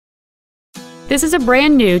This is a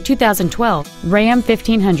brand new 2012 Ram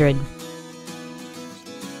 1500.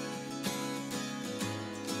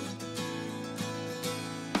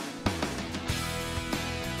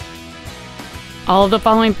 All of the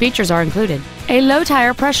following features are included: a low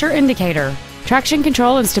tire pressure indicator, traction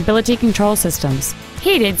control and stability control systems,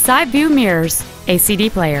 heated side view mirrors, a CD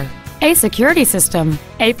player, a security system,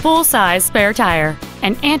 a full-size spare tire,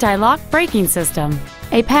 an anti-lock braking system,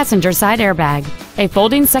 a passenger side airbag, a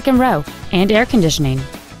folding second row, and air conditioning.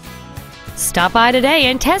 Stop by today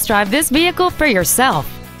and test drive this vehicle for yourself.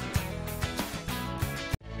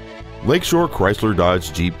 Lakeshore Chrysler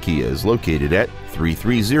Dodge Jeep Kia is located at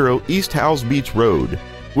 330 East Howze Beach Road.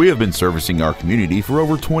 We have been servicing our community for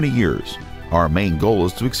over 20 years. Our main goal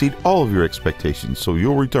is to exceed all of your expectations so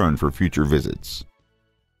you'll return for future visits.